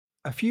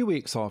A few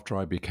weeks after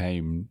I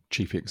became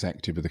chief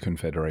executive of the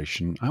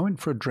Confederation, I went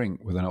for a drink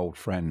with an old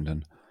friend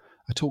and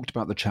I talked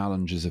about the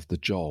challenges of the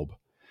job.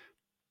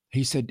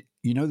 He said,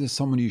 there's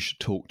someone you should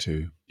talk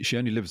to. She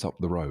only lives up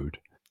the road.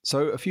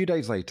 So a few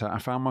days later, I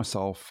found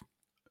myself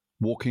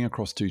walking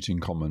across Tooting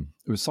Common.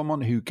 It was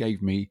someone who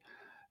gave me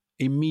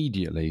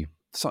immediately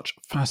such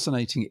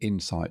fascinating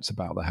insights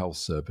about the health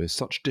service,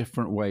 such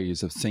different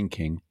ways of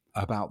thinking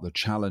about the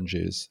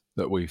challenges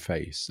that we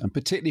face, and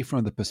particularly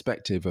from the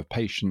perspective of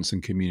patients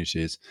and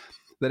communities,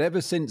 that ever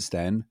since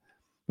then,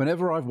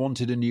 whenever I've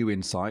wanted a new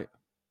insight,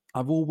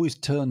 I've always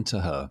turned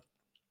to her.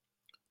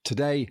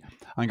 Today,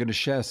 I'm going to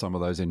share some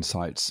of those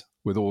insights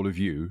with all of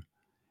you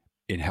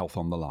in Health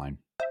on the Line.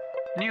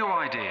 New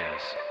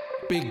ideas.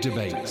 Big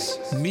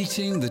debates.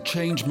 Meeting the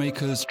change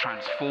makers.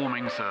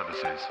 Transforming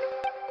services.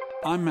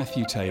 I'm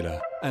Matthew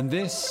Taylor, and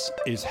this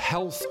is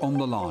Health on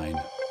the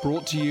Line,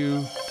 brought to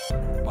you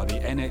by the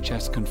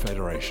NHS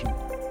Confederation.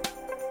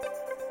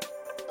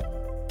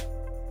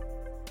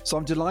 So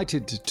I'm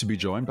delighted to be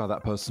joined by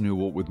that person who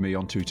walked with me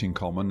on Tooting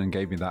Common and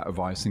gave me that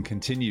advice and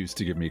continues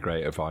to give me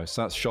great advice.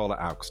 That's Charlotte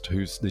Augst,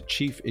 who's the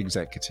Chief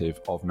Executive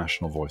of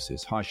National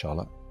Voices. Hi,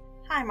 Charlotte.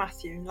 Hi,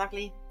 Matthew.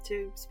 Lovely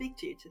to speak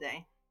to you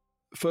today.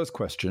 First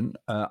question,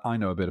 I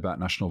know a bit about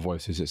National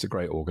Voices. It's a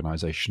great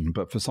organisation,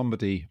 but for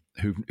somebody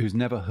who's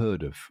never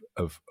heard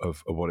of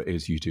what it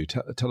is you do,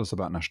 tell us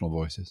about National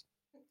Voices.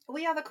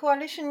 We are the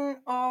coalition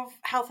of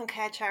health and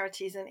care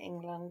charities in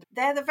England.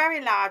 They're the very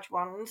large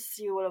ones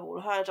you will have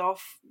all heard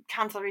of: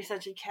 Cancer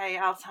Research UK,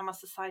 Alzheimer's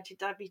Society,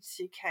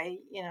 Diabetes UK,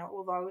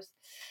 all those.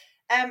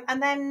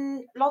 And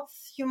then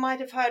lots you might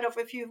have heard of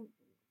if you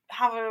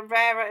have a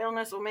rarer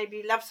illness or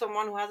maybe love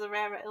someone who has a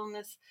rarer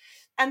illness.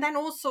 And then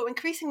also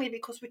increasingly,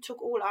 because we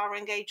took all our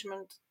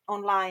engagement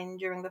online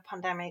during the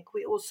pandemic,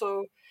 we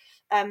also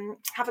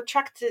have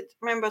attracted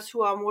members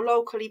who are more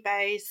locally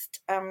based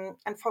and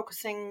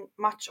focusing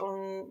much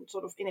on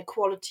sort of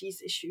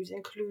inequalities issues,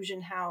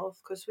 inclusion health,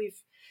 because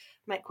we've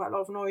made quite a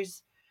lot of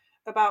noise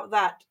about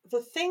that.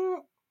 The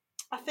thing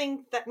I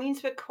think that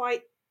means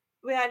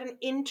we're at an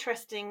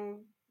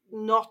interesting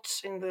knot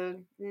in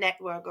the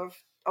network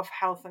of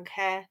health and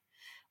care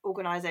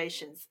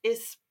organizations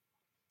is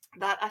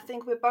that I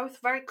think we're both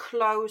very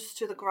close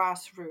to the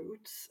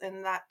grassroots,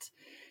 and that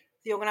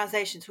the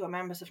organizations who are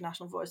members of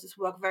National Voices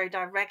work very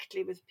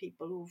directly with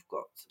people who've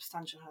got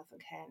substantial health and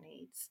care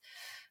needs.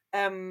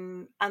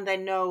 And they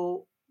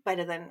know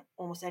better than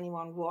almost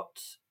anyone what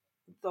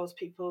those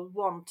people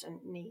want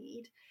and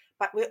need.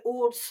 But we're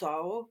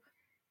also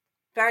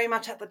very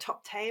much at the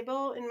top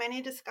table in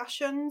many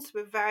discussions.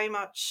 We're very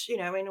much,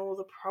 in all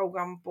the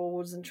program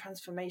boards and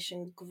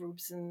transformation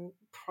groups and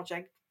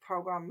project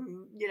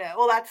program,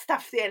 all that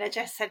stuff the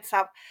NHS sets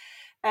up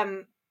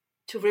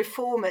to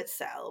reform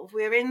itself.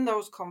 We're in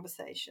those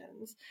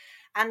conversations,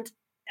 and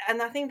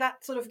I think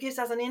that sort of gives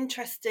us an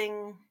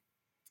interesting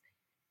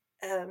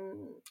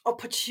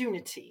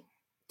opportunity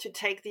to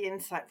take the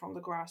insight from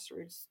the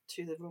grassroots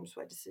to the rooms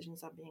where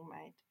decisions are being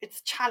made.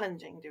 It's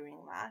challenging doing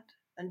that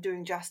and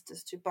doing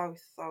justice to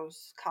both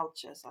those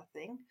cultures, I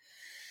think,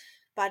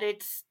 but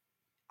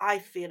I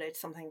feel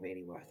it's something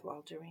really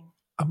worthwhile doing.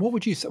 And what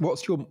would you say?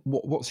 What's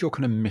your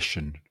kind of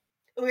mission?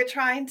 We're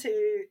trying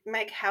to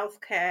make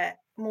healthcare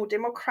more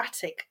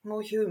democratic,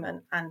 more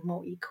human, and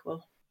more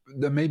equal.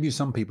 There may be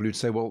some people who'd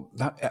say, well,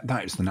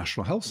 that is the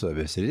National Health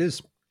Service. It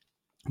is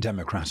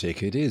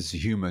democratic, it is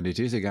human, it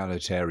is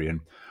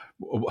egalitarian.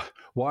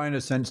 Why, in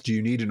a sense, do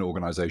you need an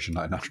organisation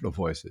like National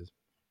Voices?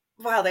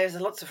 Well, there's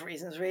lots of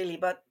reasons, really.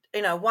 But,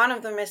 one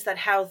of them is that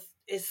health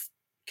is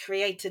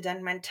created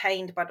and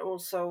maintained, but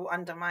also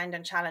undermined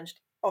and challenged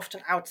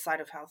often outside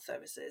of health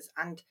services.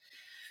 And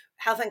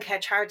health and care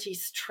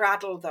charities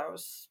straddle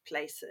those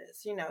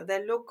places.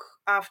 They look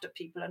after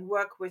people and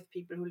work with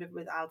people who live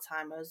with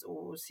Alzheimer's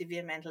or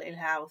severe mental ill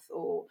health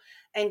or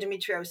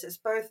endometriosis,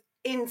 both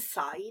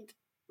inside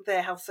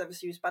their health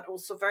service use, but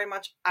also very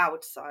much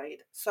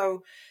outside.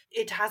 So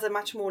it has a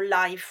much more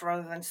life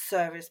rather than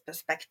service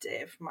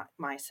perspective,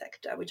 my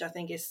sector, which I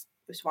think is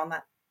one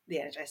that the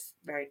NHS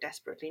very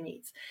desperately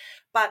needs.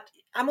 But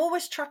I'm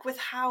always struck with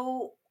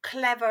how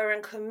clever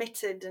and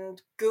committed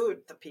and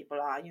good the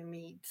people are you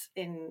meet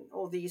in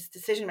all these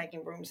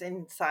decision-making rooms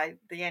inside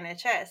the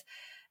NHS,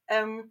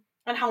 and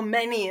how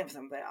many of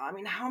them there are. I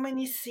mean, how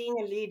many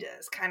senior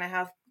leaders can a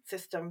health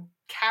system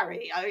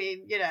carry? I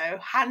mean,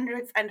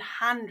 hundreds and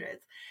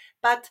hundreds.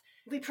 But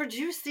we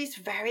produce these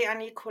very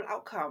unequal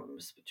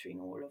outcomes between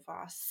all of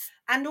us.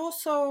 And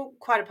also,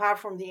 quite apart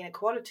from the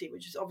inequality,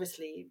 which is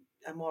obviously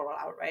a moral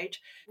outrage,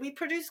 we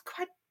produce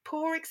quite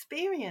poor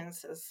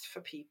experiences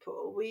for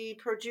people. We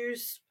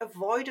produce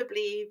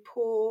avoidably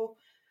poor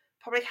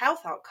public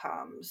health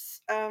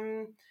outcomes.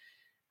 And,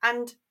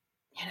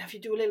 if you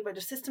do a little bit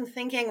of system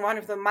thinking, one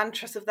of the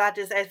mantras of that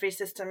is every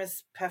system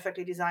is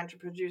perfectly designed to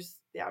produce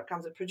the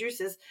outcomes it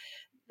produces.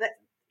 That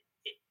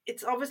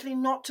it's obviously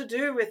not to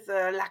do with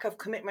the lack of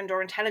commitment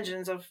or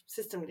intelligence of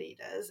system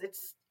leaders.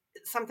 It's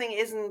something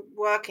isn't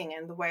working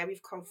in the way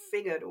we've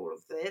configured all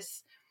of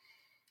this,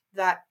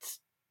 that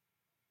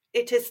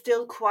it is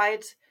still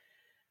quite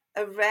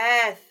a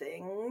rare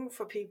thing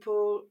for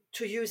people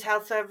to use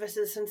health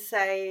services and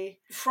say,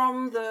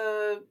 from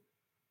the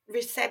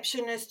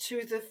receptionist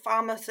to the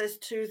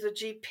pharmacist to the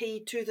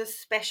GP to the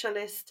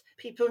specialist,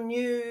 people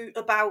knew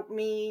about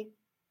me.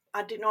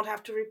 I did not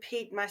have to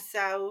repeat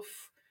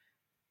myself.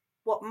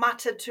 What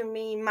mattered to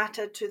me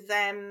mattered to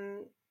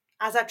them.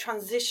 As I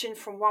transitioned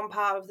from one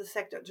part of the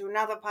sector to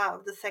another part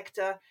of the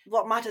sector,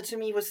 what mattered to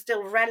me was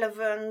still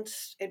relevant.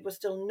 It was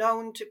still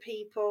known to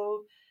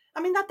people.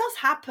 I mean, that does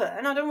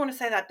happen. I don't want to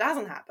say that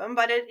doesn't happen,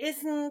 but it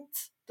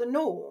isn't the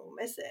norm,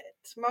 is it?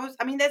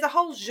 There's a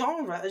whole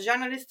genre, a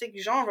journalistic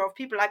genre of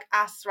people like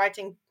us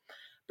writing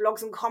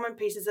blogs and comment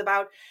pieces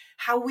about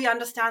how we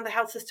understand the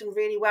health system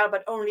really well,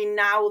 but only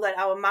now that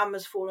our mum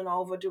has fallen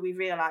over do we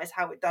realize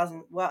how it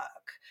doesn't work.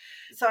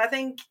 So I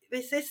think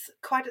this is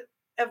quite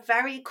a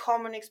very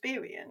common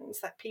experience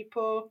that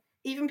people,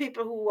 even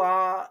people who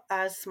are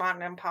as smart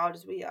and empowered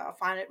as we are,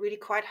 find it really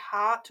quite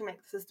hard to make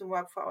the system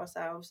work for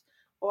ourselves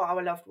or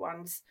our loved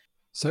ones.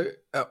 So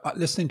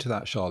listening to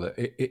that, Charlotte,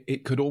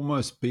 it could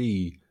almost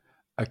be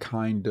a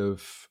kind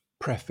of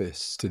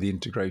preface to the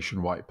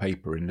integration white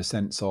paper in the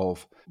sense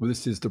of, well,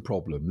 this is the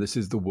problem, this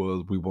is the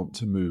world we want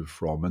to move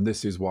from, and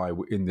this is why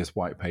in this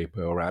white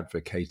paper we're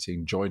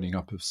advocating joining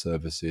up of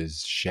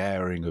services,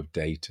 sharing of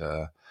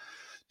data,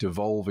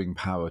 devolving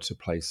power to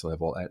place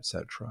level,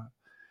 etc.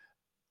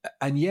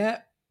 And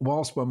yet,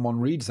 whilst when one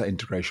reads that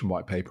integration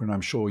white paper, and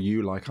I'm sure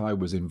you, like I,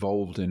 was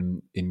involved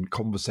in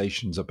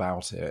conversations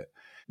about it,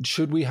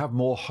 should we have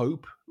more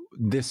hope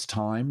this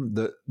time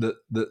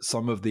that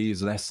some of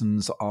these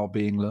lessons are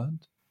being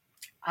learned?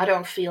 I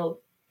don't feel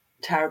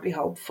terribly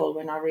hopeful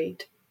when I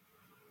read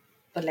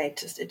the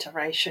latest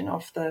iteration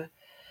of the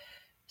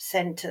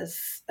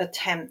centre's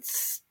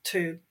attempts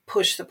to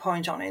push the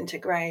point on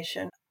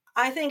integration.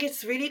 I think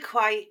it's really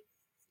quite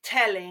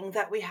telling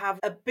that we have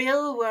a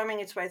bill worming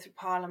its way through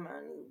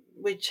Parliament,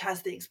 which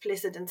has the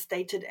explicit and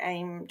stated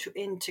aim to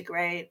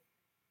integrate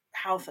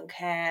health and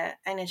care,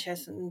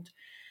 NHS and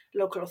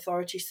local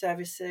authority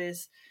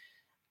services,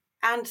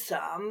 and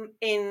some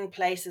in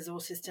places or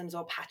systems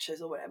or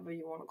patches or whatever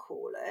you want to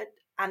call it.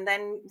 And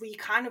then we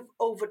kind of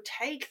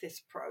overtake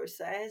this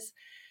process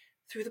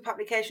through the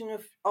publication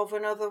of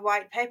another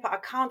white paper. I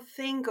can't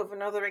think of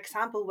another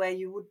example where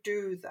you would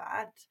do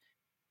that.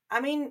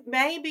 I mean,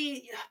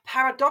 maybe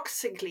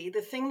paradoxically,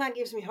 the thing that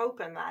gives me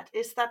hope in that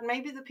is that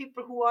maybe the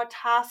people who are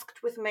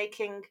tasked with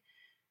making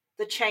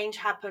the change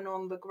happen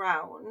on the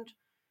ground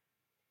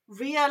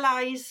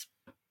realize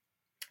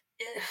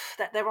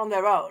that they're on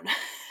their own,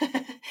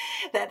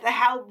 that the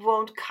help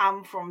won't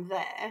come from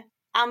there,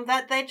 and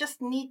that they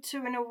just need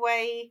to, in a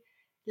way,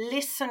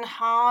 listen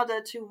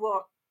harder to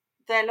what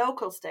their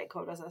local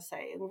stakeholders are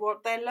saying,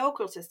 what their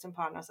local system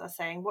partners are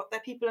saying, what their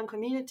people and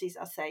communities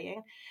are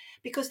saying,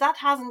 because that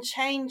hasn't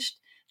changed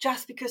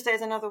just because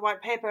there's another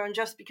white paper and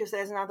just because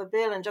there's another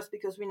bill and just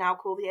because we now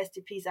call the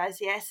SDPs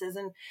ICSs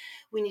and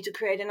we need to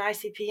create an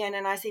ICP and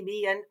an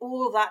ICB and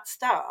all that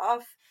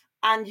stuff.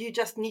 And you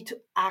just need to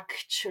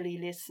actually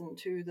listen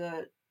to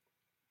the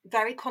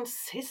very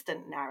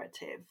consistent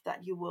narrative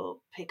that you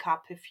will pick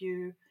up if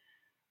you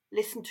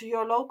listen to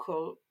your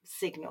local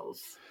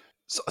signals.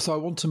 So I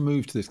want to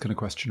move to this kind of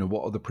question of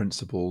what are the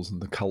principles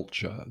and the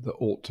culture that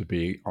ought to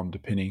be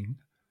underpinning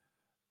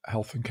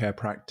health and care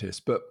practice.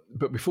 But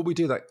before we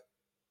do that,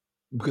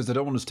 because I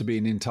don't want us to be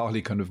in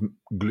entirely kind of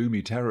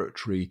gloomy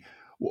territory,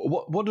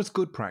 what does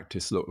good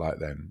practice look like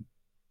then?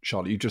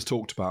 Charlotte, you just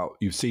talked about,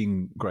 you've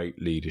seen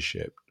great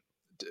leadership.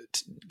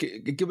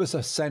 Give us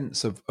a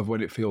sense of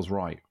when it feels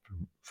right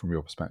from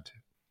your perspective.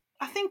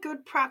 I think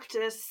good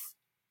practice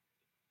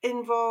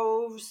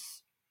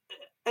involves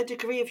a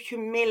degree of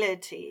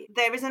humility.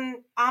 There is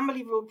an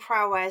unbelievable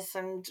prowess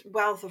and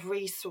wealth of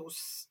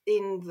resource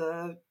in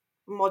the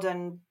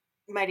modern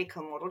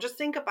medical model. Just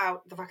think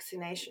about the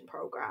vaccination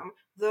program.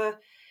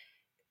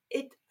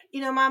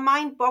 My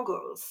mind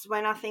boggles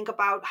when I think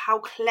about how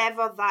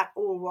clever that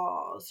all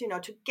was,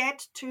 to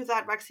get to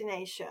that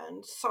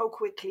vaccination so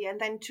quickly and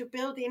then to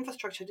build the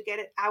infrastructure to get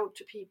it out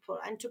to people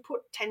and to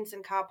put tents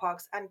in car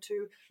parks and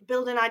to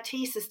build an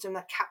IT system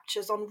that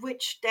captures on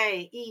which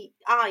day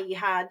I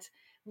had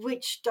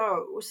which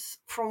dose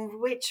from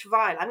which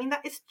vial. I mean,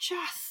 that is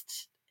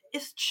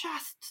it's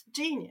just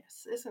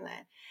genius, isn't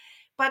it?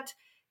 But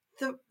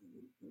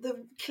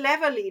the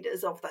clever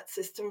leaders of that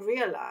system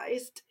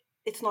realized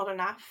it's not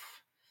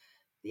enough.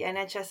 The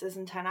NHS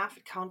isn't enough,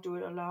 it can't do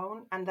it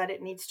alone, and that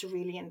it needs to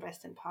really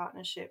invest in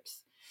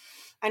partnerships.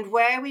 And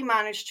where we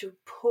managed to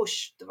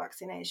push the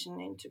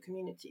vaccination into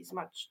communities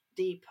much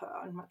deeper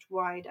and much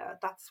wider,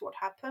 that's what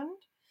happened.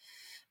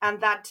 And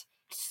that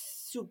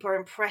super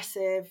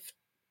impressive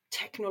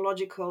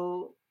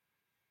technological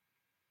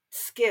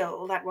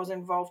skill that was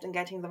involved in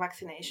getting the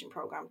vaccination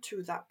program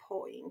to that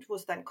point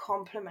was then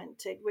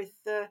complemented with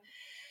the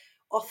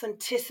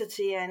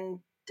authenticity and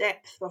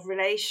depth of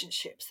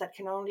relationships that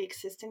can only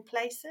exist in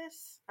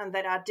places and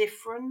that are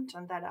different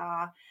and that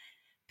are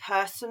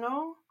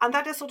personal. And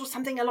that is sort of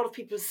something a lot of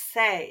people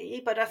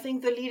say, but I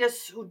think the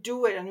leaders who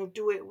do it and who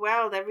do it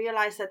well, they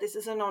realize that this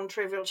is a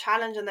non-trivial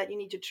challenge and that you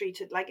need to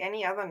treat it like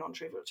any other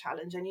non-trivial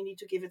challenge, and you need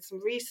to give it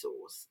some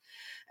resource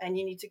and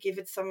you need to give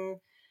it some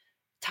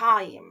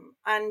time.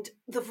 And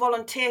the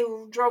volunteer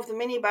who drove the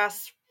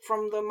minibus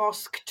from the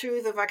mosque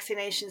to the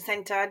vaccination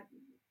center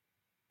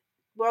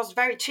was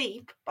very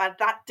cheap, but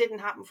that didn't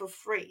happen for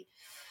free.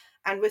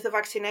 And with the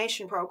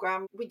vaccination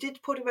program, we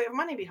did put a bit of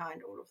money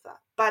behind all of that.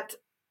 But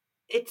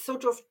it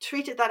sort of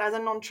treated that as a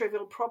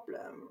non-trivial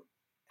problem.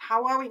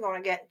 How are we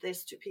going to get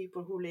this to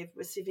people who live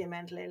with severe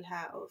mental ill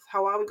health?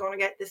 How are we going to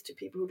get this to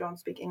people who don't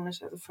speak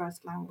English as a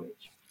first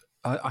language?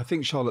 I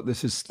think, Charlotte,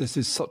 this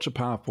is such a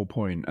powerful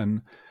point.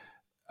 And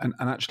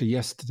actually,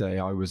 yesterday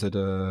I was at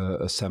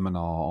a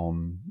seminar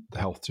on the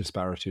Health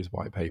Disparities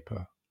White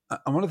Paper.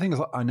 And one of the things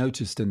I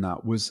noticed in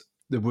that was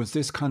there was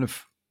this kind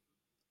of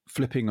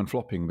flipping and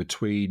flopping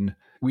between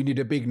we need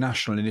a big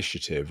national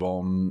initiative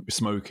on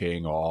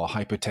smoking or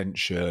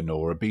hypertension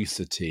or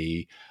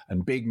obesity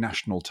and big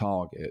national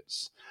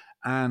targets,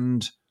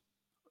 and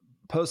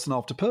person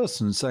after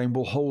person saying,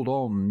 well, hold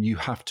on, you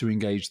have to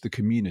engage the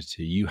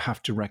community. You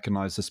have to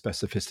recognize the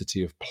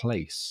specificity of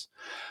place.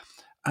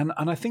 And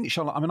I think,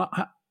 Charlotte, I mean,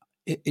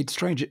 it's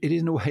strange. It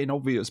is in a way an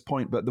obvious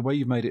point, but the way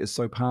you've made it is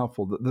so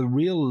powerful that the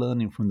real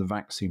learning from the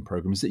vaccine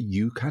program is that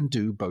you can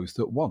do both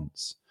at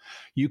once.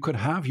 You could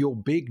have your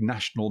big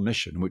national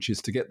mission, which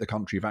is to get the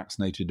country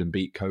vaccinated and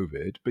beat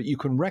COVID, but you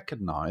can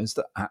recognize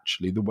that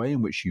actually the way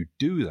in which you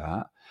do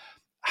that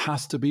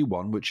has to be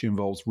one which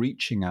involves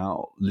reaching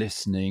out,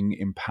 listening,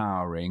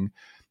 empowering,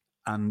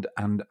 and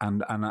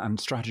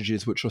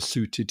strategies which are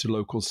suited to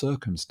local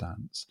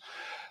circumstance.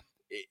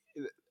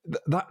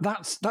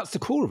 That's the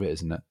core of it,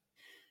 isn't it?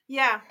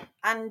 Yeah,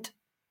 and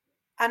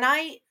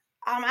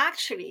I'm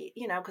actually,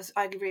 because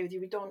I agree with you,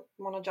 we don't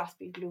want to just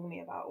be gloomy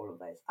about all of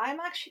this.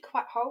 I'm actually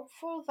quite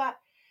hopeful that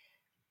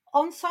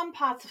on some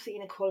parts of the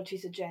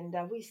inequalities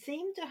agenda, we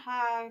seem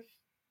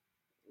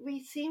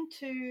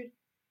to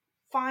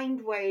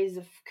find ways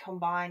of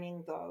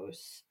combining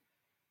those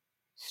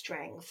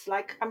strengths.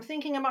 Like, I'm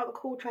thinking about the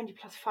core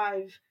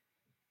 20+5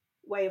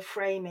 way of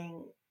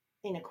framing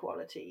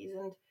inequalities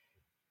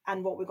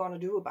and what we're going to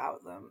do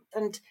about them.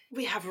 And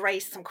we have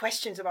raised some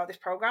questions about this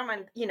program,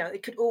 and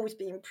it could always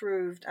be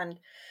improved, and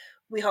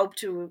we hope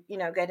to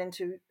get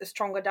into a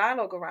stronger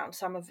dialogue around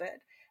some of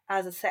it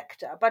as a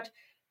sector. But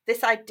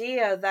this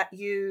idea that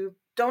you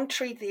don't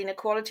treat the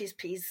inequalities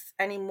piece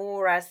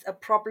anymore as a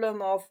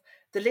problem of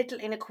the little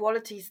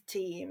inequalities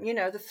team,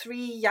 the 3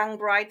 young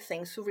bright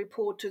things who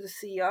report to the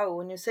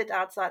CEO and who sit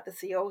outside the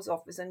CEO's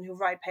office and who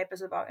write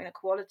papers about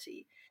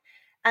inequality,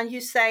 and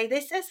you say,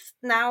 this is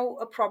now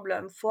a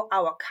problem for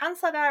our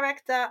cancer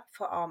director,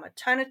 for our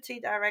maternity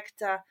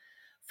director,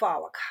 for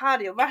our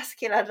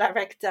cardiovascular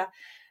director.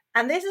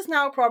 And this is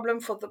now a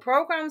problem for the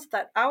programs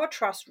that our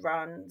trust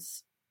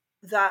runs,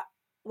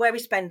 where we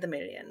spend the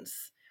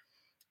millions.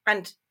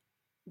 And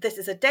this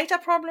is a data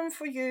problem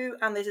for you,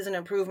 and this is an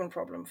improvement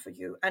problem for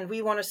you. And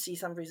we want to see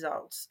some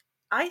results.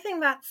 I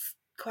think that's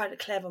quite a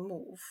clever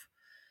move.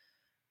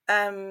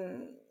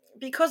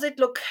 Because it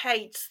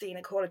locates the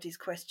inequalities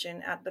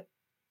question at the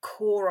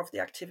core of the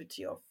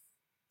activity of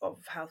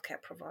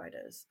healthcare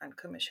providers and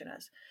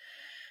commissioners.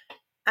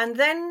 And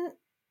then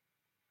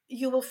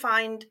you will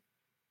find,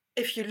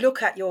 if you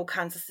look at your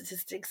cancer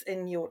statistics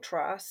in your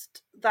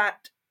trust,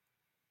 that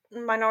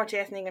minority,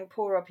 ethnic and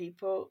poorer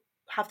people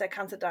have their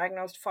cancer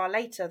diagnosed far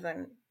later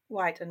than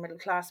white and middle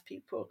class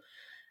people.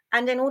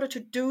 And in order to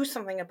do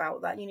something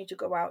about that, you need to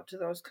go out to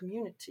those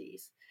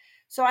communities.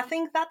 So I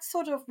think that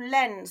sort of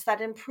lens, that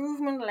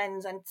improvement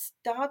lens, and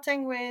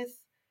starting with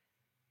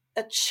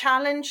a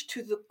challenge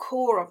to the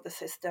core of the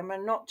system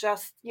and not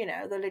just,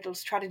 the little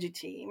strategy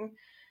team,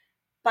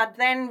 but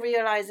then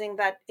realizing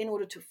that in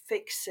order to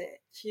fix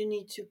it, you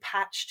need to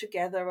patch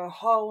together a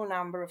whole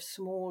number of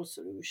small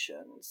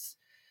solutions.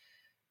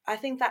 I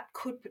think that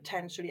could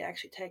potentially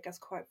actually take us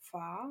quite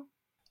far.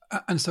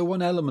 And so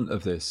one element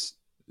of this,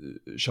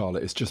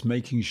 Charlotte, is just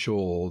making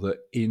sure that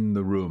in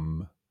the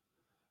room,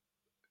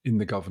 in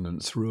the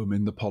governance room,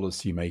 in the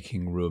policy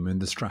making room, in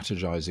the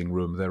strategizing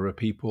room, there are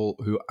people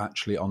who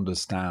actually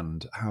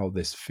understand how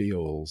this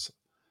feels,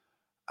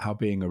 how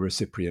being a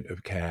recipient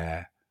of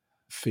care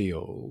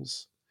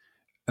feels.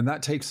 And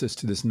that takes us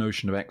to this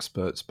notion of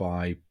experts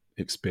by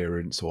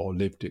experience or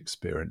lived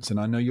experience. And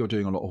I know you're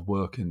doing a lot of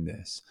work in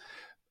this.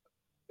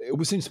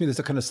 It seems to me there's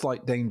a kind of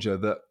slight danger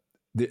that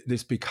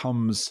this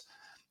becomes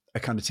a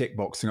kind of tick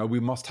box.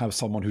 We must have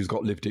someone who's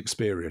got lived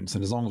experience,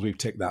 and as long as we've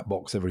ticked that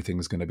box,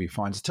 everything's going to be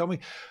fine. So tell me,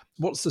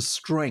 what's the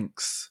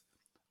strengths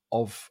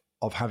of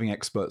having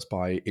experts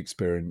by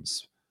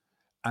experience,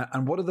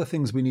 and what are the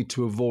things we need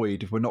to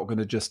avoid if we're not going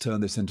to just turn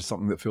this into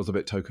something that feels a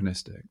bit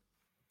tokenistic?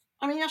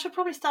 I mean, I should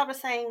probably start by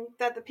saying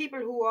that the people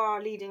who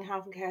are leading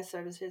health and care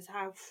services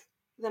have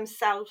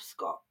themselves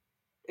got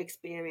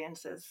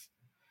experiences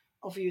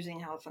of using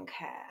health and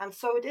care. And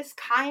so it is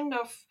kind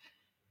of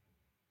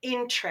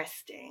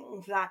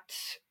interesting that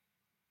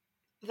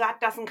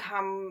that doesn't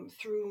come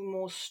through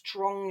more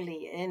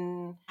strongly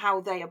in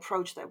how they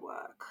approach their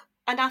work.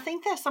 And I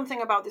think there's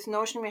something about this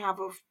notion we have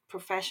of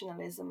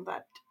professionalism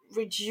that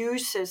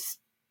reduces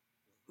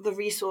the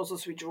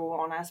resources we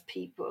draw on as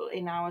people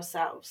in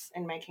ourselves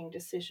in making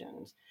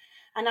decisions.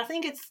 And I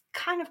think it's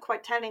kind of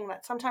quite telling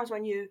that sometimes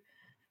when you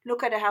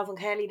look at a health and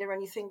care leader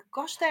and you think,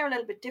 gosh, they're a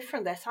little bit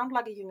different. They sound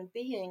like a human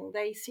being.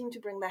 They seem to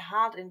bring their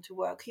heart into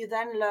work. You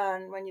then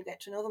learn, when you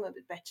get to know them a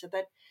bit better,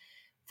 that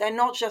they're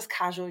not just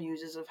casual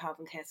users of health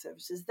and care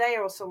services. They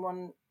are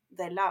someone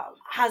they love,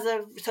 has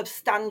a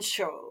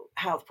substantial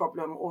health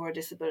problem or a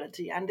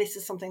disability. And this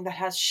is something that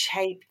has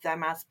shaped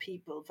them as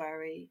people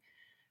very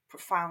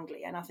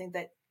profoundly. And I think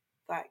that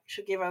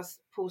should give us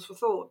pause for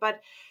thought.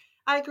 But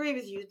I agree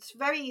with you. It's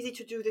very easy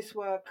to do this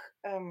work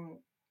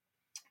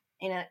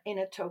in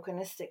a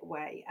tokenistic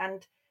way.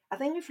 And I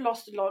think we've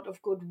lost a lot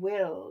of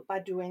goodwill by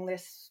doing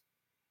this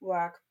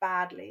work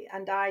badly.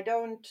 And I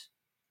don't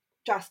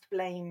just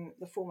blame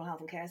the formal health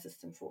and care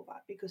system for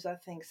that, because I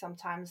think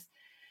sometimes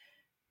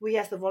we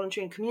as the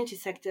voluntary and community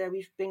sector,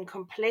 we've been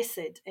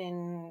complicit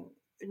in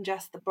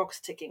just the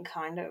box ticking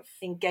kind of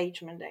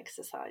engagement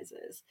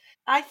exercises.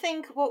 I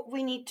think what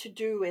we need to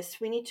do is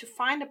we need to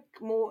find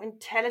a more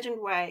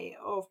intelligent way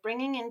of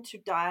bringing into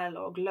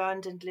dialogue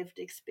learned and lived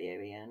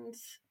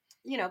experience.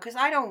 Because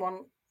I don't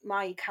want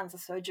my cancer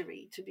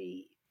surgery to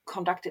be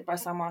conducted by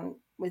someone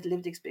with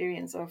lived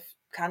experience of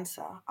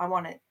cancer. I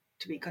want it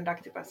to be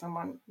conducted by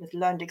someone with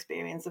learned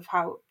experience of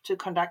how to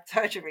conduct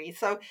surgery.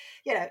 So,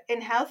 in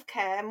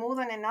healthcare, more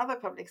than in other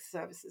public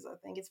services, I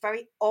think it's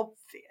very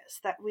obvious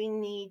that we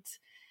need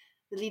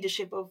the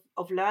leadership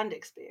of learned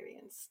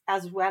experience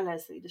as well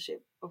as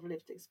leadership of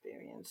lived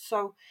experience.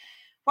 So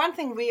one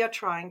thing we are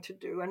trying to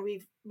do, and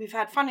we've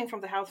had funding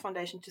from the Health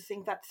Foundation to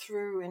think that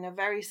through in a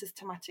very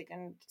systematic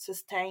and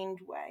sustained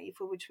way,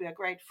 for which we are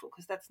grateful,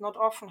 because that's not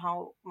often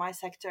how my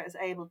sector is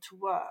able to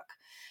work.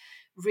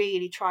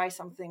 Really try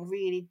something,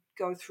 really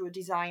go through a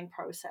design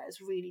process,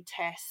 really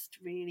test,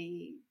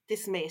 really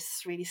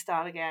dismiss, really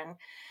start again.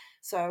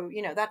 So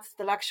that's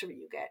the luxury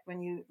you get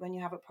when you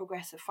have a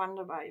progressive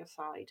funder by your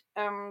side.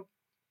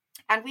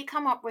 And we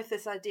come up with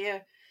this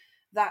idea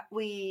that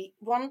we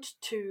want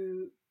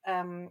to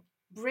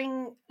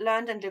bring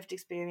learned and lived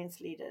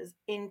experience leaders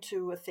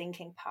into a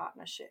thinking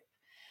partnership,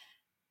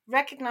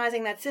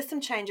 recognizing that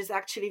system change is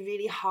actually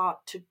really hard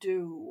to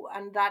do,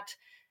 and that,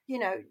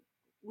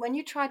 when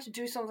you try to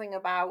do something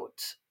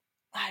about,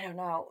 I don't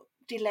know,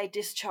 delayed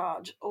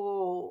discharge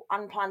or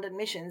unplanned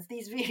admissions,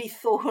 these really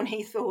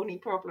thorny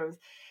problems,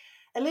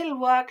 a little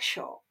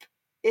workshop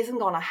isn't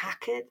going to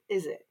hack it,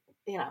 is it?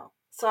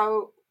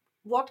 So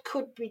what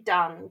could be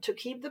done to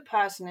keep the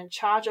person in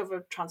charge of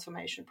a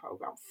transformation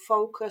program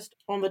focused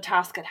on the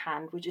task at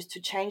hand, which is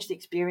to change the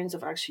experience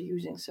of actually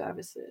using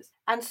services?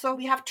 And so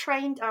we have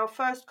trained our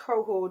first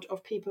cohort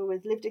of people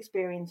with lived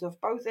experience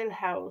of both ill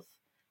health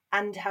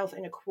and health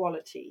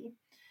inequality.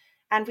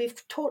 And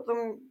we've taught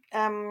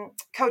them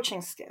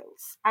coaching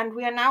skills. And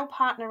we are now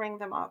partnering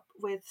them up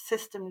with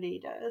system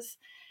leaders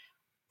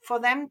for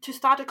them to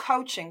start a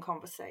coaching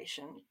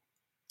conversation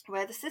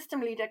where the system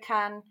leader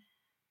can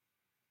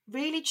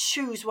really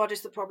choose what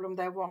is the problem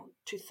they want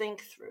to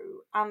think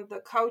through. And the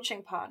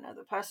coaching partner,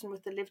 the person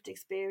with the lived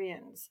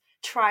experience,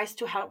 tries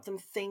to help them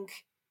think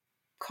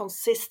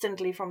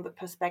consistently from the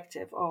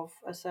perspective of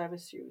a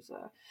service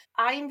user.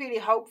 I'm really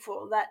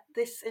hopeful that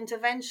this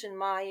intervention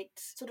might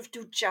sort of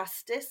do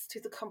justice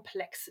to the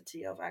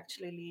complexity of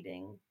actually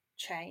leading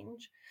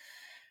change.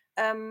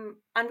 And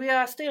we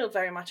are still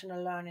very much in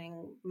a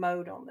learning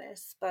mode on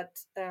this, but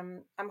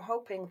I'm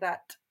hoping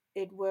that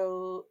it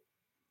will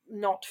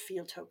not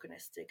feel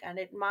tokenistic, and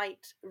it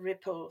might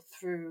ripple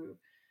through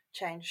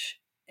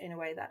change in a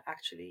way that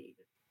actually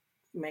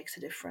makes a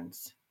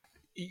difference.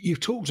 You've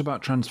talked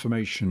about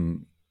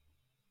transformation,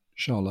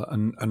 Charlotte,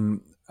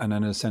 and in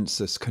a sense,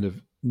 this kind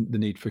of the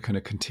need for kind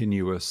of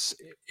continuous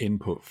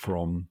input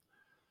from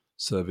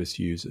service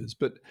users.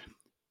 But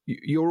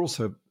you're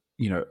also,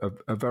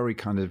 a very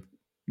kind of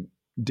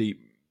deep,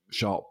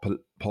 sharp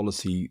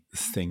policy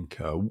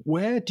thinker.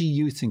 Where do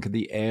you think are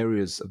the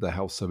areas of the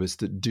health service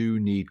that do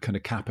need kind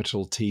of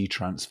capital T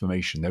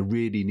transformation? There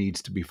really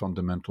needs to be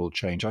fundamental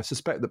change. I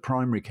suspect that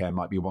primary care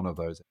might be one of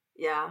those.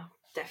 Yeah,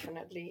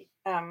 definitely.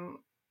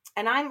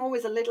 And I'm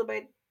always a little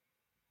bit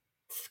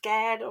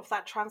scared of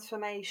that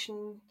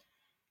transformation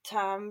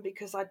term,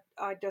 because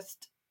I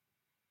just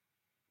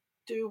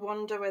do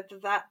wonder whether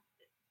that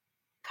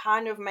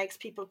kind of makes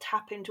people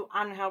tap into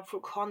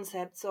unhelpful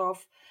concepts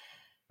of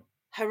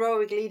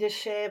heroic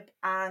leadership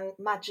and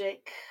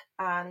magic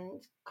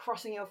and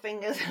crossing your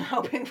fingers and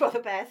hoping for the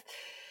best.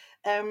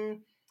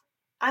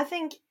 I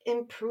think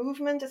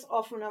improvement is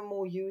often a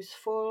more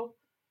useful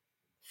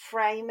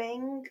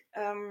framing,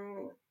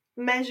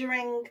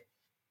 measuring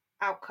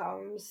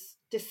outcomes,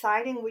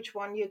 deciding which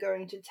one you're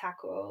going to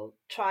tackle,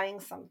 trying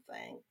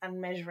something and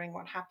measuring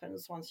what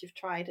happens once you've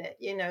tried it.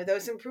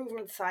 Those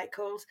improvement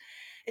cycles,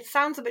 it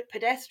sounds a bit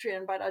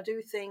pedestrian, but I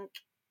do think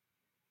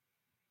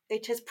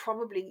it is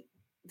probably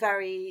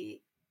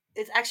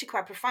it's actually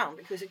quite profound,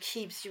 because it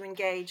keeps you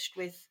engaged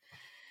with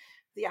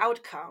the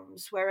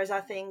outcomes. Whereas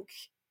I think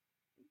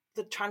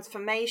the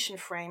transformation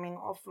framing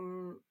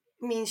often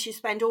means you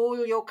spend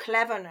all your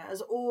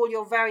cleverness, all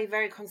your very,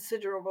 very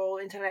considerable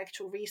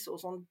intellectual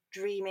resource on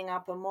dreaming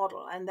up a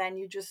model, and then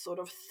you just sort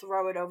of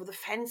throw it over the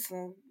fence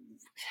and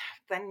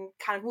then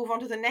kind of move on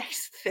to the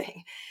next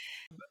thing.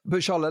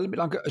 But Charlotte,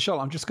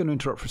 I'm just going to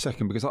interrupt for a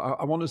second because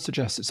I want to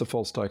suggest it's a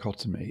false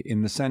dichotomy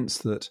in the sense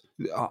that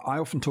I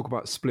often talk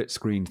about split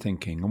screen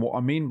thinking. And what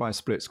I mean by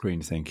split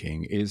screen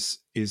thinking is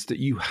that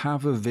you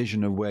have a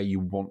vision of where you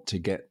want to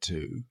get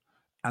to,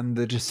 and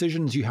the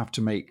decisions you have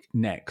to make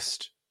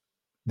next,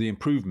 the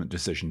improvement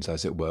decisions,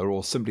 as it were,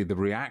 or simply the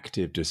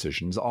reactive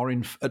decisions, are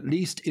at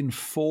least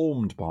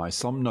informed by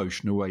some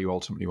notion of where you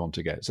ultimately want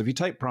to get. So if you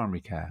take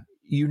primary care,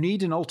 you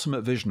need an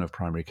ultimate vision of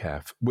primary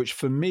care, which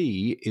for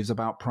me is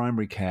about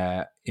primary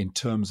care in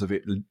terms of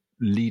it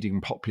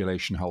leading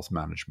population health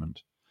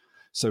management.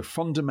 So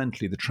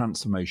fundamentally, the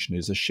transformation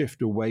is a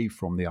shift away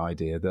from the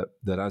idea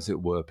that as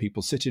it were,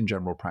 people sit in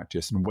general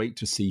practice and wait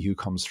to see who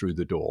comes through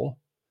the door,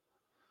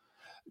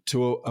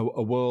 to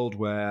a world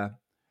where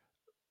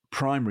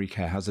primary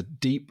care has a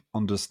deep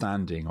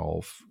understanding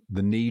of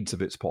the needs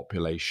of its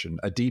population,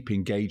 a deep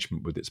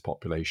engagement with its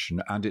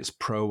population, and it's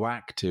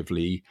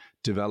proactively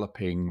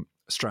developing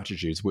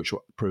strategies which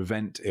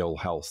prevent ill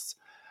health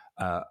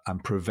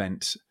and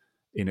prevent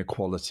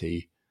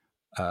inequality.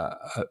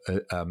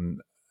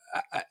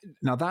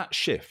 Now that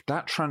shift,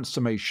 that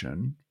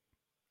transformation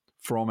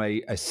from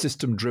a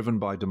system driven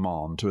by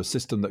demand to a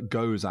system that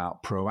goes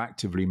out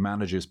proactively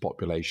manages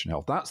population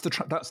health, that's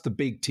the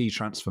big T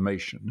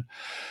transformation.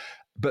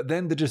 But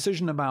then the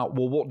decision about,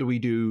 well, what do we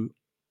do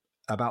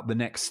about the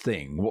next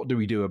thing? What do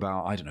we do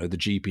about, I don't know, the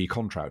GP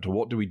contract? Or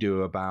what do we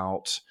do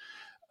about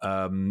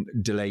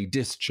delayed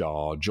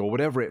discharge or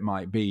whatever it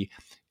might be?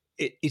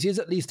 It is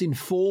at least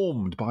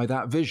informed by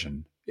that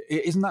vision.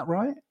 Isn't that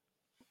right?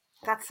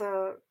 That's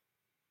a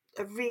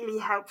really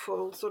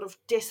helpful sort of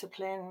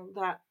discipline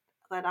that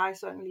I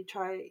certainly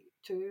try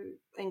to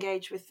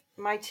engage with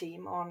my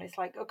team on. It's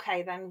like,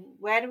 okay, then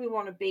where do we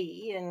want to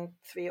be in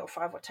 3 or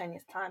 5 or 10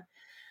 years' time?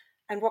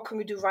 And what can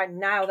we do right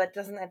now that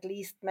doesn't at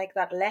least make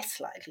that less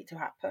likely to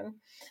happen?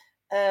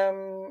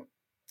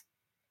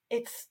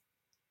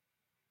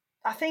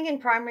 I think in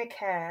primary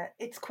care,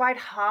 it's quite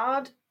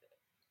hard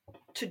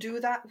to do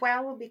that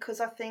well because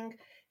I think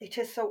it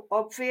is so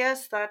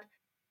obvious that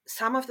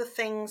some of the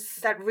things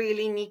that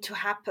really need to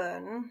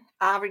happen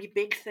are really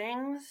big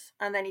things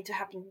and they need to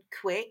happen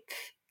quick.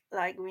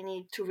 Like we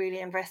need to really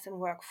invest in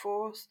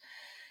workforce.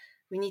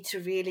 We need to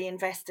really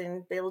invest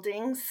in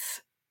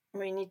buildings.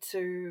 We need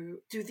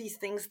to do these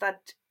things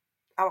that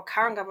our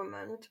current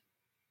government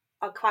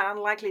are quite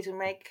unlikely to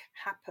make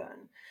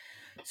happen.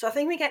 So I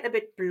think we get a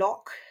bit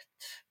blocked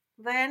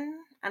then,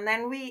 and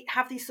then we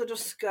have these sort of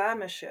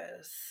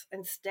skirmishes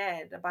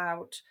instead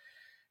about,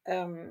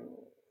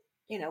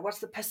 what's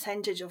the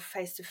percentage of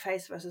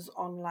face-to-face versus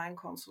online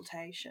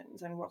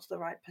consultations, and what's the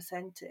right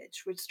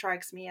percentage, which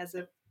strikes me as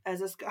a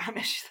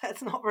skirmish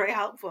that's not very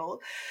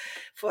helpful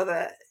for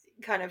the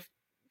kind of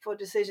for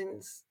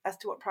decisions as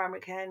to what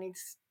primary care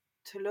needs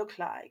to look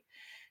like.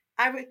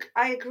 I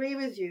agree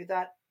with you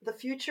that the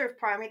future of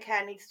primary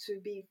care needs to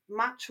be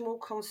much more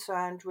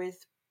concerned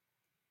with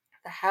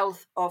the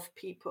health of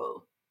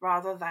people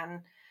rather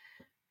than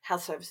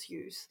health service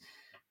use.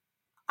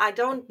 I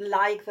don't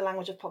like the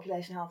language of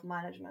population health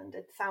management.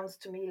 It sounds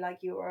to me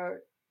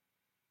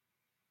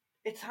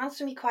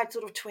quite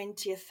sort of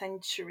 20th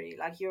century,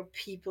 like you're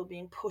people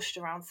being pushed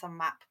around some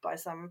map by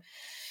some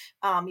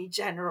army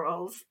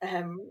generals.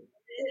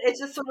 It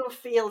just sort of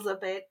feels a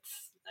bit,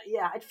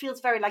 it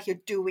feels very like you're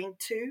doing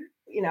to.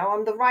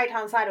 On the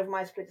right-hand side of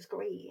my split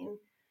screen,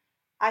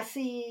 I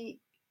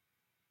see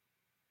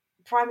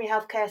primary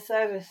healthcare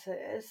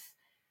services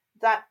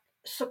that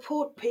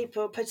support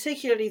people,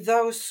 particularly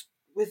those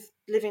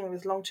living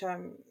with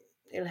long-term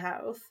ill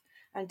health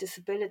and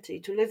disability,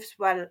 to live as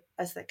well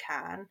as they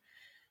can.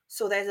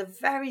 So there's a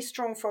very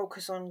strong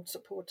focus on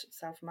supported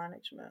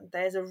self-management.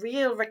 There's a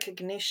real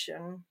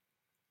recognition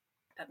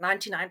that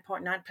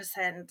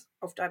 99.9%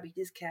 of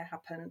diabetes care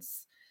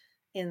happens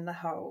in the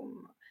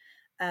home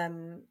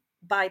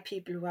by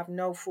people who have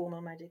no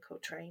formal medical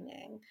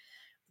training,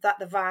 that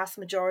the vast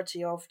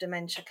majority of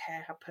dementia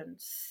care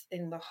happens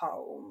in the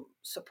home,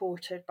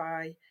 supported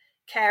by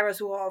carers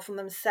who are often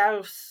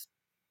themselves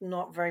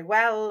not very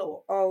well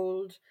or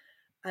old,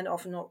 and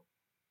often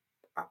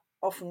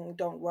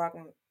don't work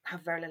and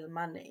have very little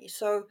money.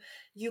 So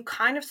you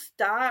kind of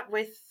start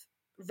with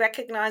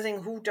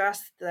recognizing who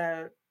does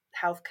the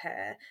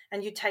healthcare,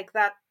 and you take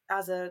that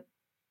as a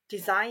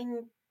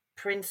design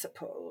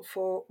principle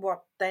for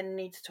what then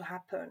needs to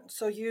happen.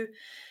 So you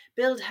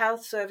build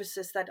health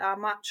services that are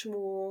much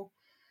more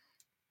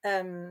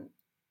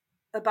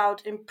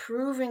about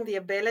improving the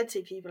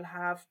ability people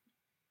have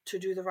to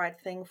do the right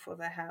thing for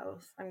their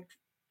health,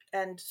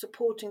 and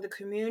supporting the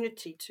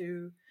community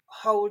to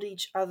hold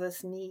each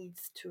other's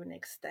needs to an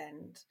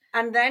extent.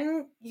 And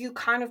then you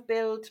kind of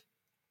build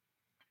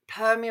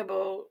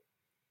permeable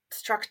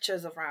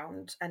structures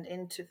around and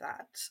into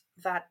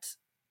that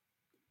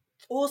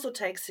also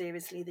take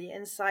seriously the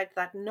insight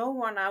that no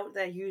one out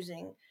there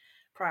using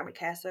primary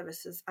care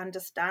services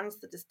understands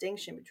the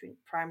distinction between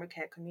primary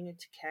care,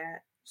 community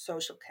care,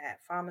 social care,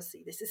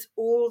 pharmacy. This is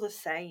all the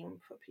same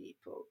for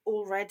people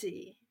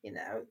already.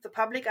 The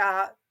public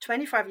are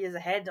 25 years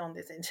ahead on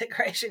this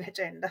integration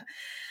agenda.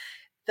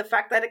 The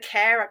fact that a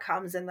carer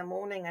comes in the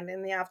morning and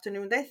in the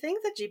afternoon, they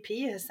think the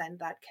GP has sent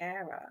that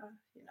carer.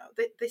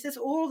 This is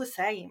all the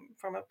same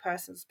from a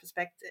person's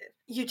perspective.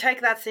 You take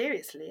that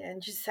seriously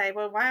and you say,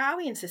 well, why are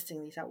we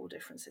insisting these are all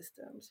different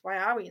systems? Why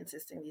are we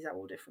insisting these are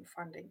all different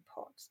funding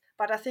pots?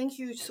 But I think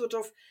you sort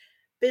of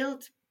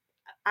build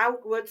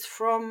outwards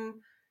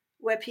from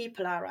where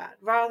people are at,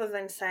 rather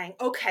than saying,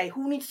 okay,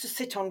 who needs to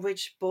sit on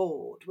which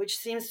board, which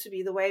seems to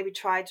be the way we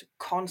try to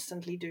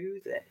constantly do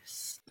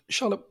this.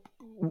 Charlotte,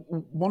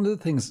 one of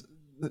the things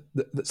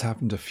that's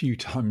happened a few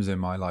times in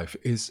my life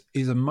is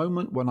a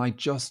moment when I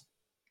just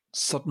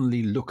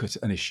suddenly look at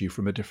an issue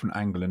from a different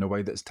angle in a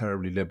way that's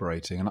terribly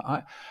liberating. And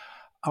I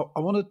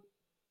want to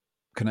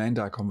kind of end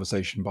our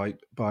conversation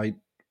by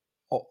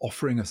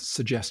offering a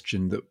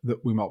suggestion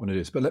that we might want to do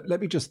this. But let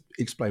me just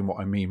explain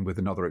what I mean with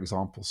another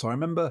example. So I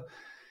remember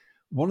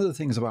one of the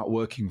things about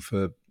working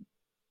for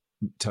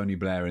Tony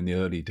Blair in the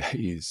early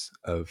days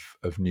of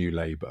New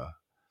Labour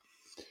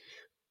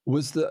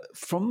was that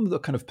from the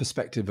kind of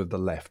perspective of the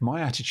left,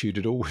 my attitude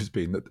had always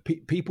been that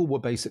people were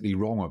basically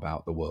wrong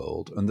about the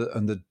world, and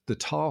the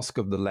task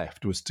of the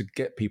left was to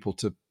get people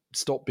to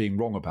stop being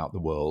wrong about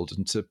the world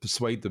and to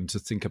persuade them to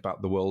think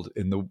about the world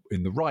in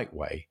the right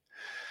way,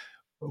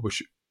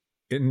 which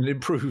in an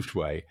improved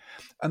way.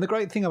 And the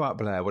great thing about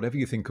Blair, whatever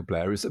you think of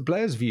Blair, is that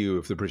Blair's view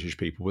of the British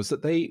people was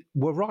that they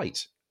were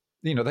right.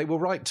 They were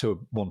right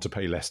to want to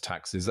pay less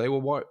taxes. They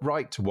were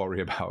right to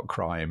worry about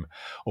crime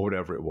or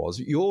whatever it was.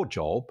 Your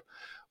job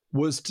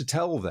was to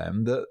tell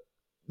them that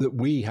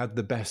we had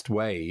the best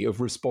way of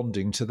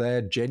responding to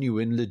their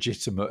genuine,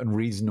 legitimate and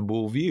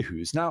reasonable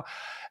views. Now,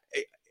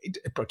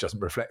 it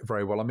doesn't reflect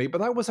very well on me, but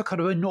that was a kind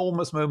of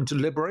enormous moment of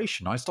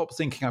liberation. I stopped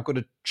thinking I've got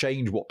to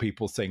change what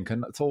people think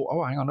and thought,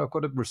 oh, hang on, I've got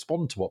to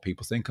respond to what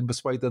people think and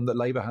persuade them that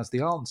Labour has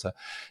the answer.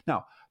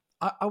 Now,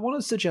 I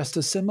want to suggest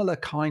a similar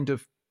kind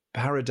of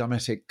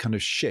paradigmatic kind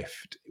of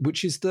shift,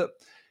 which is that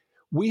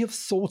we have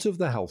thought of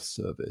the health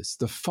service,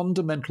 the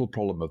fundamental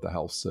problem of the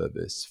health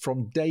service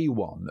from day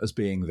one as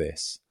being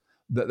this,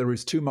 that there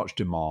is too much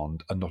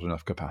demand and not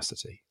enough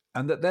capacity.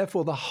 And that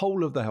therefore the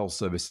whole of the health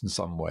service in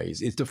some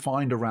ways is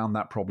defined around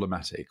that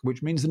problematic,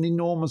 which means an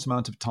enormous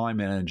amount of time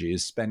and energy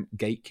is spent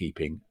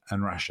gatekeeping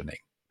and rationing,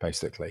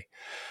 basically.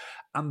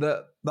 And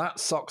that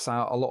sucks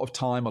out a lot of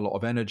time, a lot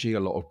of energy, a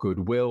lot of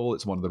goodwill.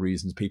 It's one of the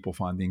reasons people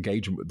find the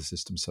engagement with the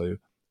system so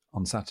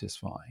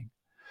unsatisfying.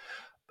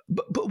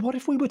 But what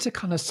if we were to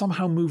kind of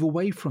somehow move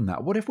away from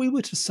that? What if we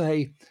were to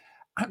say,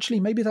 actually,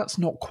 maybe that's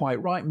not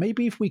quite right.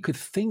 Maybe if we could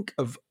think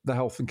of the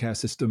health and care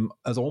system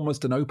as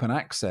almost an open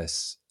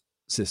access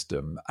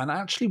system, and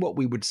actually what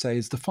we would say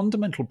is the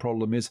fundamental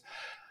problem is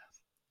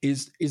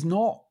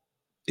not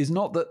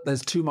that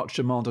there's too much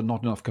demand and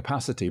not enough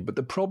capacity, but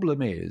the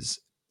problem is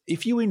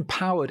if you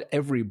empowered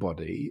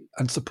everybody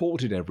and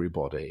supported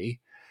everybody,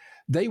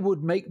 they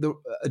would make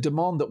a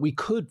demand that we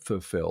could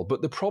fulfill.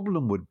 But the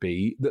problem would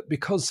be that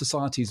because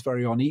society is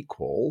very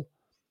unequal,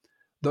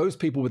 those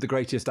people with the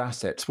greatest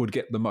assets would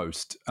get the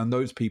most, and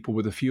those people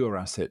with the fewer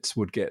assets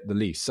would get the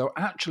least. So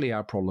actually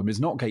our problem is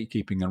not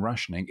gatekeeping and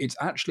rationing. It's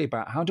actually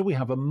about how do we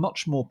have a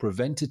much more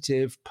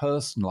preventative,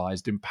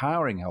 personalised,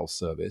 empowering health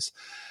service,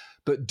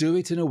 but do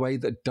it in a way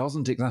that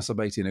doesn't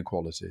exacerbate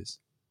inequalities.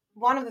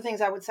 One of the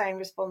things I would say in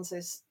response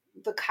is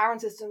the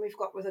current system we've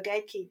got with the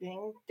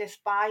gatekeeping,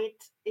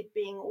 despite it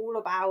being all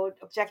about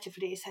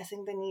objectively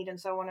assessing the need and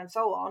so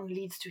on,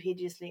 leads to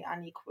hideously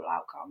unequal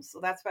outcomes.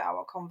 So that's where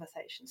our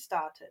conversation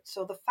started.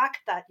 So the fact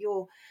that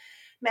your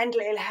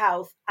mental ill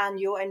health and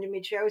your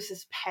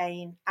endometriosis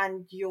pain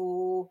and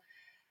your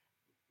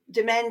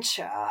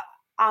dementia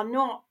are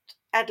not,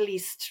 at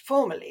least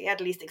formally,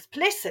 at least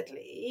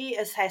explicitly,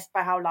 assessed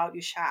by how loud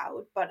you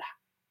shout, but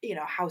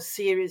how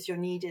serious your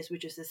need is,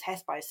 which is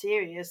assessed by a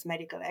serious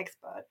medical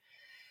expert,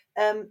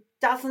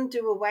 doesn't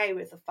do away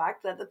with the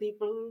fact that the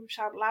people who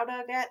shout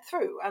louder get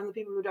through and the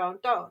people who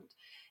don't.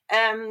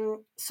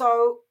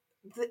 So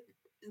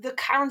the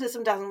current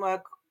system doesn't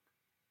work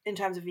in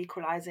terms of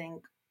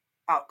equalizing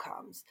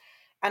outcomes.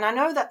 And I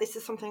know that this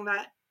is something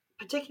that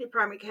particularly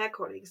primary care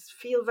colleagues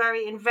feel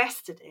very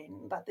invested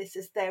in, that this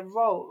is their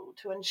role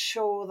to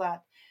ensure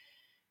that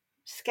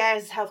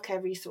scarce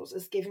healthcare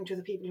resources given to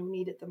the people who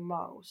need it the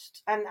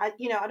most. And I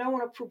don't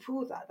want to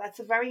poo-poo that. That's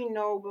a very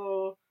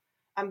noble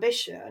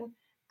ambition.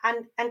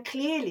 And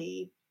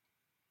clearly,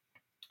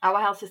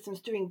 our health system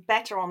is doing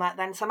better on that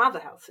than some other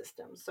health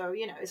systems. So,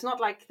 it's not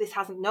like this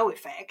hasn't no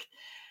effect,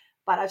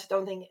 but I just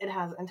don't think it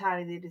has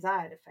entirely the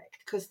desired effect,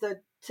 because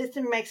the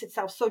system makes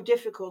itself so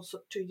difficult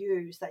to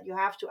use that you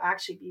have to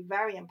actually be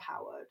very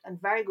empowered and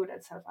very good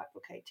at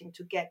self-advocating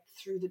to get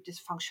through the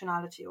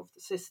dysfunctionality of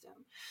the system.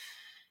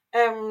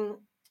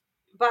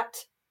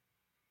 But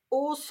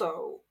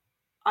also,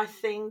 I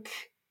think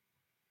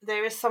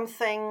there is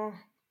something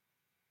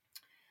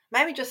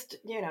maybe just,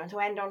 to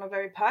end on a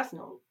very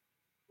personal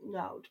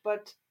note,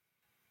 but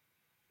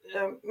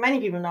many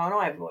people know,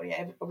 not everybody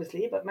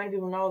obviously, but many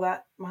people know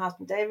that my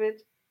husband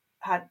David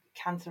had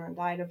cancer and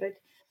died of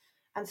it.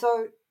 And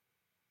so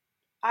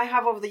I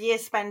have over the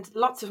years spent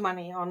lots of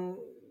money on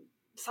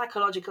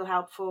psychological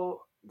help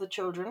for the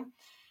children.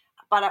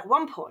 But at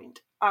one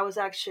point,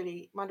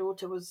 my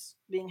daughter was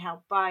being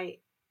helped by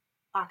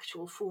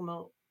actual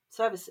formal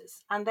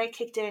services. And they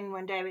kicked in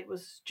when David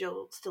was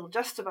still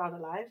just about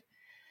alive.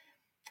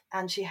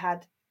 And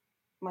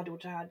my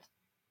daughter had,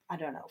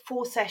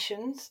 4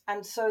 sessions.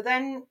 And so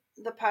then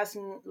the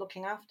person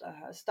looking after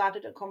her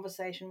started a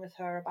conversation with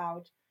her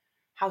about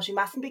how she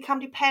mustn't become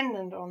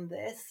dependent on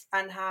this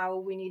and how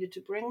we needed to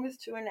bring this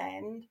to an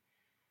end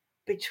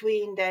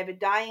between David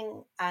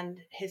dying and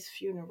his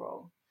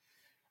funeral.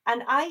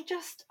 And I do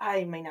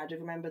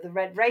remember the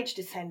red rage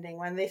descending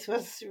when this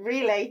was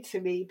relayed to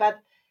me,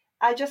 but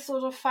I just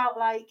sort of felt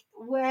like,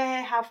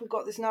 where have we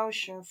got this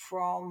notion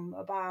from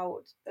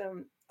about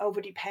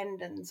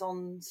overdependence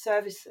on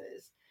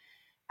services?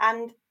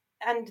 And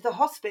the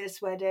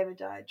hospice where David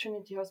died,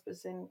 Trinity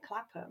Hospice in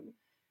Clapham,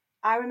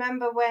 I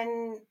remember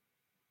when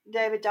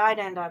David died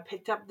and I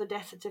picked up the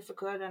death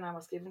certificate and I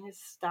was given his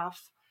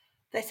stuff,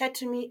 they said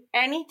to me,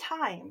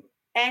 anytime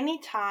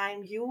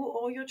you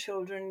or your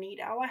children need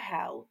our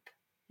help,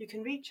 you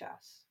can reach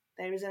us.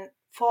 There is a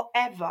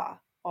forever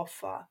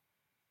offer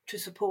to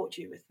support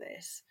you with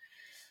this.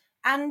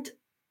 And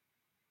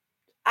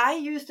I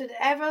used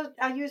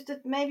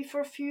it maybe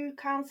for a few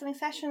counselling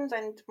sessions,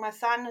 and my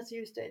son has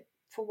used it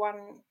for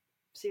one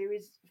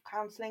series of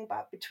counselling,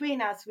 but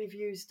between us we've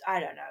used,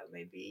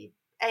 maybe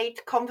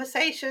 8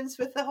 conversations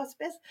with the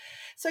hospice.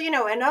 So,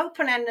 an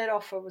open-ended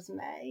offer was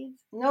made,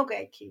 no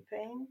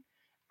gatekeeping,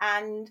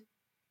 and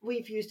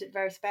we've used it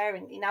very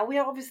sparingly. Now, we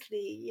are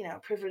obviously,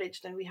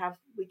 privileged, and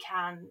we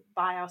can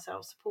buy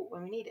ourselves support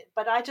when we need it.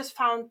 But I just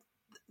found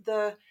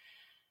the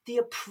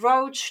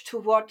approach to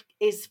what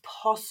is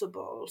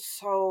possible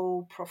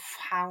so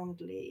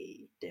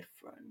profoundly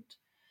different.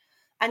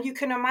 And you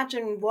can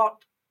imagine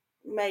what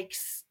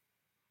makes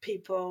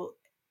people,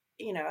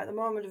 at the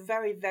moment of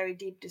very, very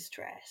deep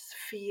distress,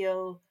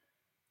 feel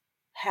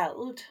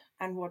held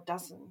and what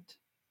doesn't.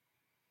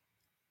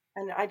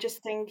 And I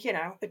just think,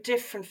 a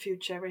different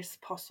future is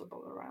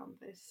possible around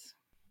this.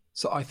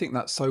 So I think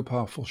that's so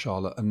powerful,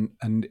 Charlotte.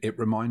 And it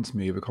reminds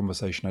me of a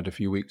conversation I had a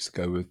few weeks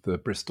ago with the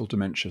Bristol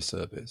Dementia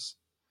Service.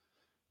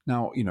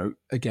 Now,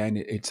 again,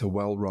 it's a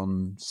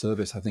well-run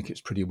service. I think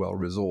it's pretty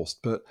well-resourced.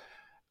 But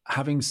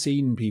having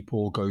seen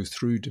people go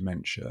through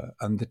dementia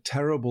and the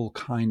terrible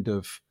kind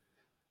of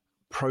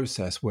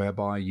process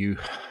whereby you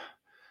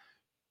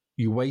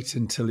wait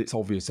until it's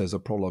obvious there's a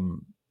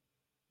problem,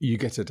 you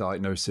get a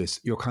diagnosis,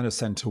 you're kind of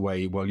sent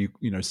away, well, you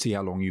see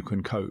how long you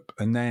can cope.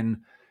 And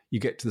then you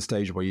get to the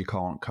stage where you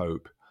can't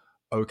cope.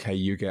 Okay,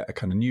 you get a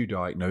kind of new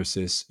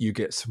diagnosis, you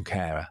get some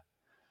care.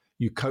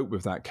 You cope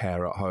with that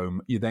care at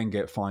home. You then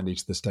get finally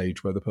to the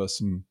stage where the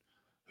person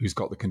who's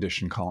got the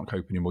condition can't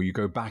cope anymore. You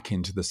go back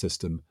into the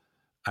system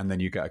and then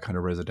you get a kind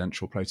of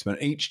residential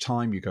placement. Each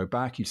time you go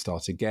back, you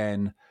start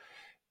again.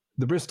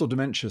 The Bristol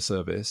Dementia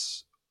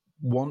Service,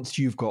 once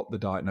you've got the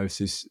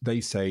diagnosis, they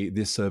say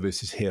this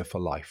service is here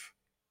for life.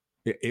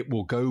 It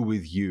will go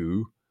with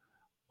you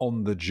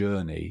on the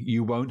journey.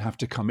 You won't have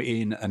to come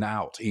in and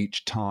out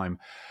each time.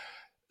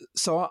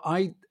 So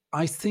I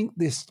think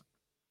this,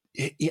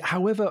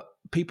 however,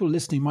 people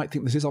listening might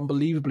think this is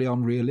unbelievably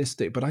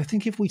unrealistic, but I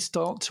think if we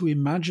start to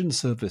imagine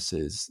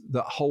services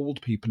that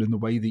hold people in the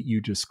way that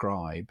you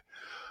describe,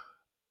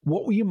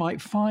 what you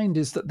might find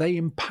is that they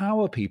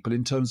empower people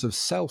in terms of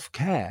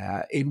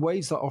self-care in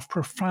ways that are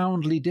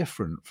profoundly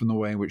different from the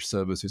way in which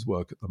services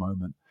work at the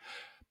moment.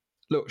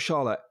 Look,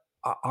 Charlotte,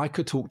 I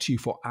could talk to you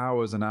for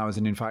hours and hours,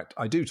 and in fact,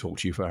 I do talk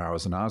to you for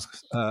hours and hours,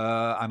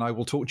 and I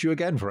will talk to you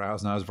again for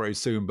hours and hours very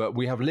soon, but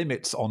we have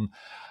limits on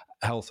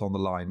Health on the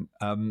Line.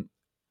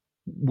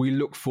 We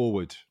look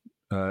forward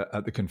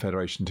at the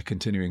Confederation to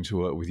continuing to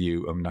work with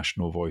you,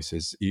 National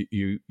Voices.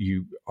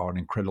 You are an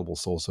incredible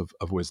source of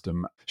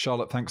wisdom.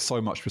 Charlotte, thanks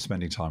so much for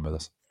spending time with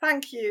us.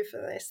 Thank you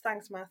for this.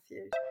 Thanks,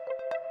 Matthew.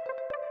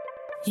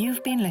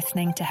 You've been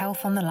listening to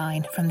Health on the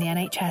Line from the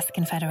NHS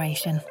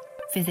Confederation.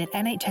 Visit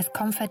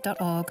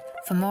nhsconfed.org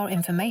for more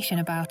information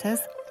about us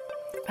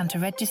and to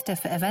register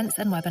for events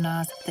and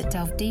webinars that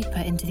delve deeper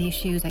into the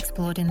issues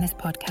explored in this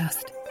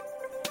podcast.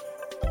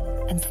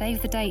 And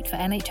save the date for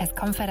NHS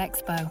Confed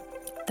Expo,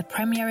 the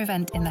premier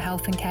event in the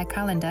health and care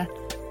calendar,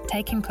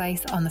 taking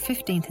place on the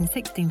 15th and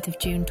 16th of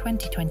June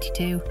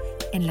 2022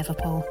 in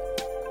Liverpool.